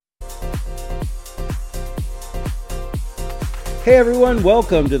Hey everyone,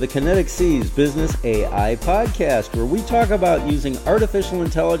 welcome to the Kinetic Seas Business AI podcast, where we talk about using artificial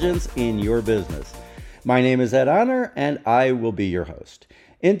intelligence in your business. My name is Ed Honor, and I will be your host.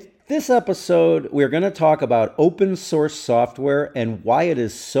 In this episode, we're going to talk about open source software and why it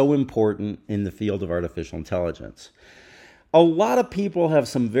is so important in the field of artificial intelligence. A lot of people have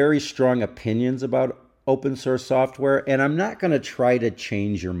some very strong opinions about open source software, and I'm not going to try to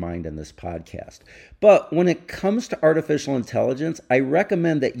change your mind in this podcast. But when it comes to artificial intelligence, I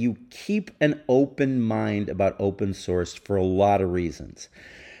recommend that you keep an open mind about open source for a lot of reasons.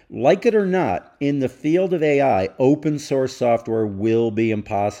 Like it or not, in the field of AI, open source software will be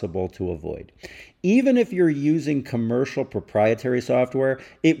impossible to avoid. Even if you're using commercial proprietary software,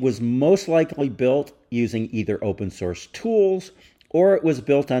 it was most likely built using either open source tools or it was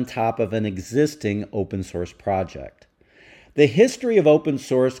built on top of an existing open source project. The history of open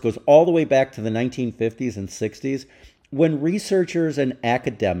source goes all the way back to the 1950s and 60s when researchers and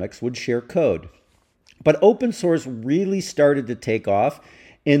academics would share code. But open source really started to take off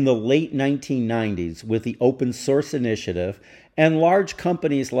in the late 1990s with the Open Source Initiative and large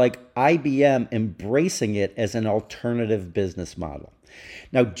companies like IBM embracing it as an alternative business model.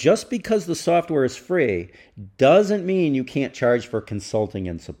 Now, just because the software is free doesn't mean you can't charge for consulting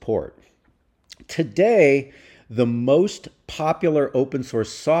and support. Today, the most popular open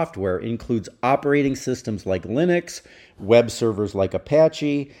source software includes operating systems like Linux, web servers like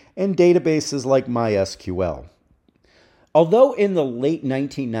Apache, and databases like MySQL. Although in the late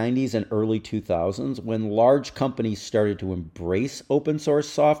 1990s and early 2000s, when large companies started to embrace open source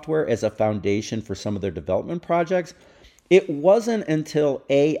software as a foundation for some of their development projects, it wasn't until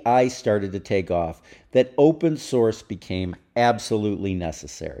AI started to take off that open source became absolutely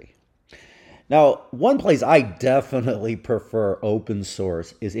necessary. Now, one place I definitely prefer open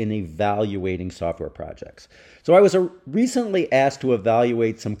source is in evaluating software projects. So I was recently asked to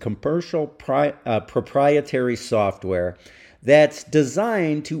evaluate some commercial proprietary software that's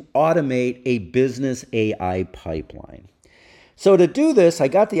designed to automate a business AI pipeline. So to do this, I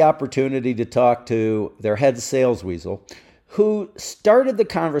got the opportunity to talk to their head sales weasel, who started the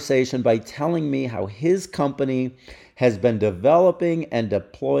conversation by telling me how his company has been developing and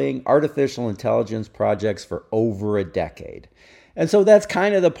deploying artificial intelligence projects for over a decade. And so that's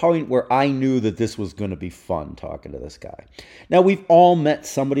kind of the point where I knew that this was going to be fun talking to this guy. Now, we've all met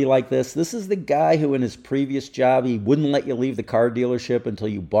somebody like this. This is the guy who in his previous job, he wouldn't let you leave the car dealership until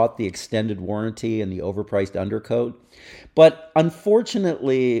you bought the extended warranty and the overpriced undercoat. But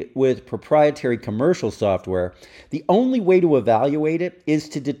unfortunately, with proprietary commercial software, the only way to evaluate it is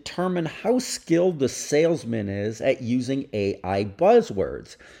to determine how skilled the salesman is at using AI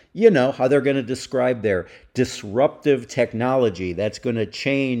buzzwords. You know, how they're going to describe their disruptive technology that's going to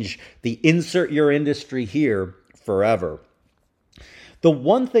change the insert your industry here forever. The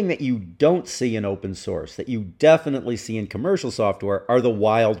one thing that you don't see in open source that you definitely see in commercial software are the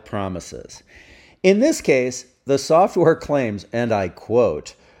wild promises. In this case, the software claims, and I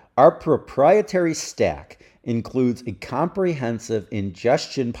quote, "Our proprietary stack includes a comprehensive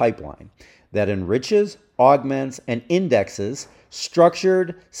ingestion pipeline that enriches, augments, and indexes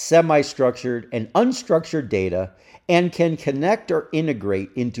structured, semi-structured, and unstructured data and can connect or integrate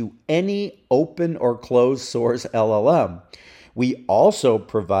into any open or closed source LLM. We also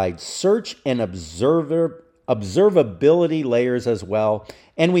provide search and observability layers as well,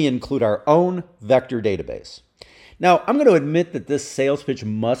 and we include our own vector database." Now, I'm going to admit that this sales pitch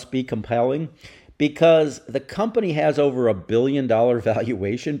must be compelling because the company has over $1 billion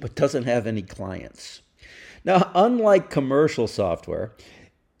valuation but doesn't have any clients. Now, unlike commercial software,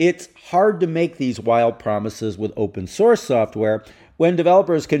 it's hard to make these wild promises with open source software when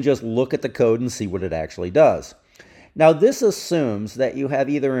developers can just look at the code and see what it actually does. Now, this assumes that you have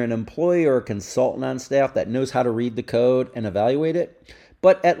either an employee or a consultant on staff that knows how to read the code and evaluate it,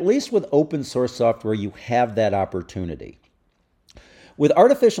 but at least with open source software, you have that opportunity. With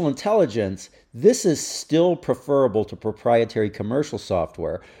artificial intelligence, this is still preferable to proprietary commercial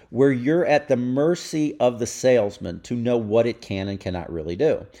software where you're at the mercy of the salesman to know what it can and cannot really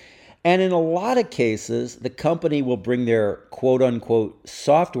do. And in a lot of cases, the company will bring their quote-unquote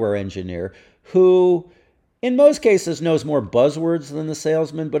software engineer who, in most cases, knows more buzzwords than the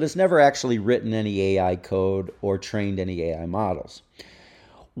salesman, but has never actually written any AI code or trained any AI models.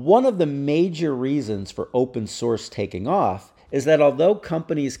 One of the major reasons for open source taking off is that although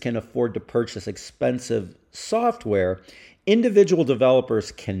companies can afford to purchase expensive software, individual developers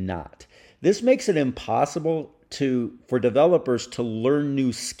cannot. This makes it impossible for developers to learn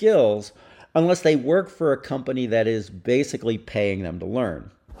new skills unless they work for a company that is basically paying them to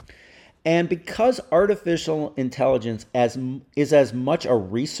learn. And because artificial intelligence is as much a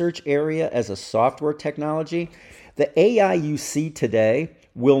research area as a software technology, the AI you see today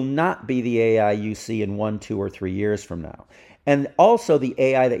will not be the AI you see in 1, 2, or 3 years from now. And also, the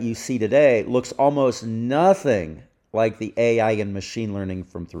AI that you see today looks almost nothing like the AI and machine learning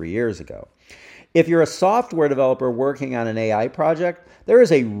from 3 years ago. If you're a software developer working on an AI project, there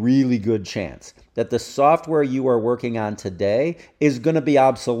is a really good chance that the software you are working on today is going to be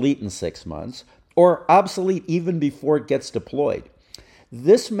obsolete in 6 months, or obsolete even before it gets deployed.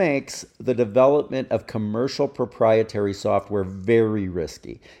 This makes the development of commercial proprietary software very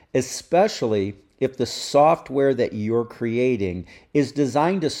risky, especially if the software that you're creating is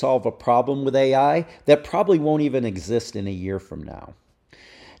designed to solve a problem with AI that probably won't even exist in a year from now.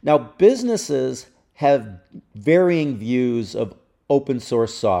 Now, businesses have varying views of open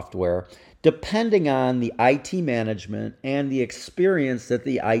source software depending on the IT management and the experience that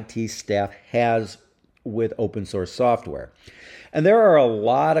the IT staff has with open source software. And there are a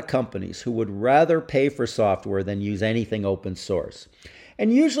lot of companies who would rather pay for software than use anything open source.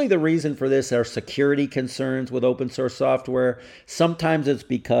 And usually the reason for this are security concerns with open source software. Sometimes it's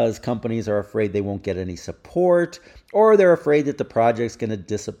because companies are afraid they won't get any support, or they're afraid that the project's going to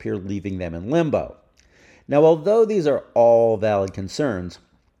disappear, leaving them in limbo. Now, although these are all valid concerns,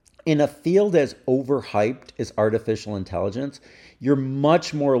 in a field as overhyped as artificial intelligence, you're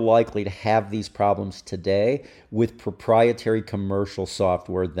much more likely to have these problems today with proprietary commercial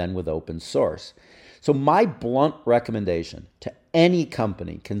software than with open source. So my blunt recommendation to any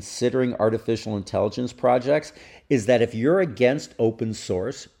company considering artificial intelligence projects is that if you're against open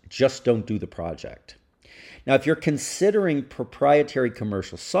source, just don't do the project. Now, if you're considering proprietary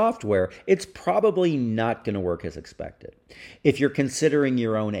commercial software, it's probably not going to work as expected. If you're considering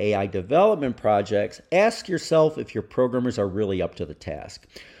your own AI development projects, ask yourself if your programmers are really up to the task.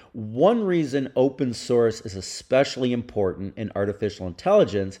 One reason open source is especially important in artificial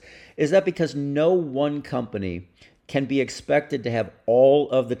intelligence is that because no one company can be expected to have all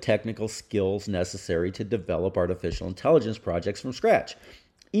of the technical skills necessary to develop artificial intelligence projects from scratch.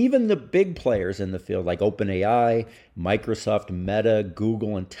 Even the big players in the field like OpenAI, Microsoft, Meta,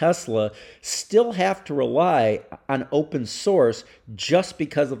 Google, and Tesla still have to rely on open source just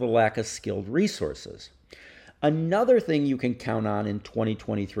because of the lack of skilled resources. Another thing you can count on in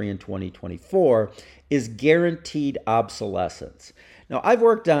 2023 and 2024 is guaranteed obsolescence. Now, I've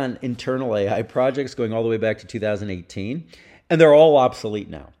worked on internal AI projects going all the way back to 2018, and they're all obsolete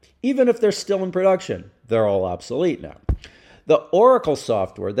now. Even if they're still in production, they're all obsolete now. The Oracle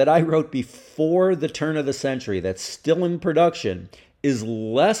software that I wrote before the turn of the century that's still in production is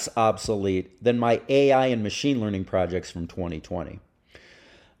less obsolete than my AI and machine learning projects from 2020.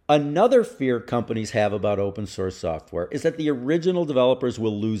 Another fear companies have about open source software is that the original developers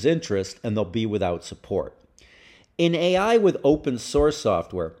will lose interest and they'll be without support. In AI with open source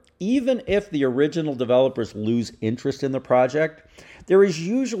software, even if the original developers lose interest in the project, there is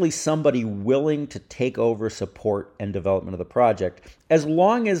usually somebody willing to take over support and development of the project as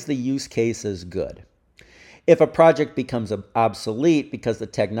long as the use case is good. If a project becomes obsolete because the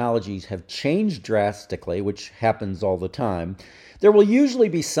technologies have changed drastically, which happens all the time, there will usually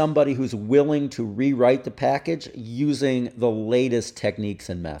be somebody who's willing to rewrite the package using the latest techniques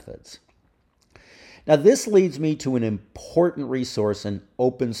and methods. Now, this leads me to an important resource in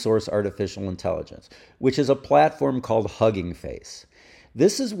open source artificial intelligence, which is a platform called Hugging Face.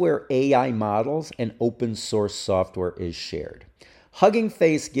 This is where AI models and open source software is shared. Hugging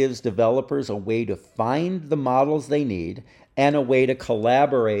Face gives developers a way to find the models they need and a way to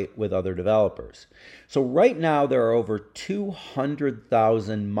collaborate with other developers. So right now, there are over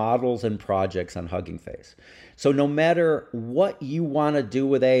 200,000 models and projects on Hugging Face. So no matter what you want to do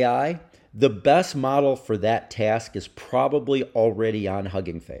with AI, the best model for that task is probably already on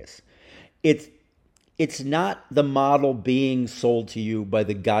Hugging Face. It's not the model being sold to you by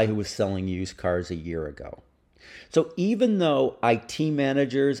the guy who was selling used cars a year ago. So even though IT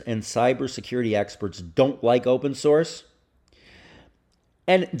managers and cybersecurity experts don't like open source,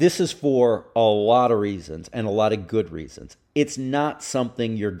 and this is for a lot of reasons and a lot of good reasons, it's not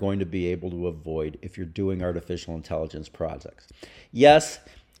something you're going to be able to avoid if you're doing artificial intelligence projects. Yes,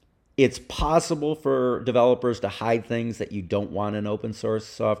 it's possible for developers to hide things that you don't want in open source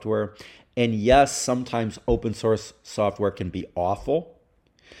software. And yes, sometimes open source software can be awful.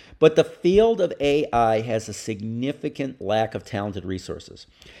 But the field of AI has a significant lack of talented resources.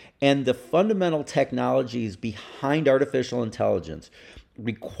 And the fundamental technologies behind artificial intelligence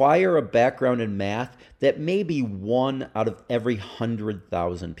require a background in math that maybe 1 out of every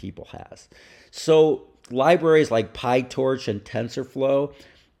 100,000 people has. So libraries like PyTorch and TensorFlow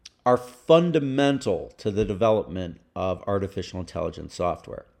are fundamental to the development of artificial intelligence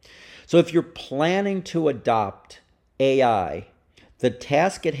software. So if you're planning to adopt AI, the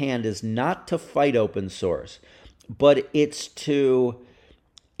task at hand is not to fight open source, but it's to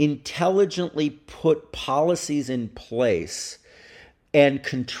intelligently put policies in place and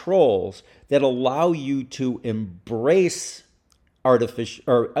controls that allow you to embrace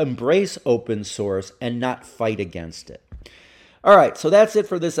open source and not fight against it. All right, so that's it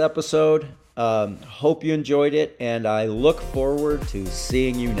for this episode. Hope you enjoyed it, and I look forward to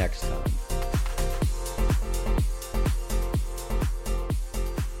seeing you next time.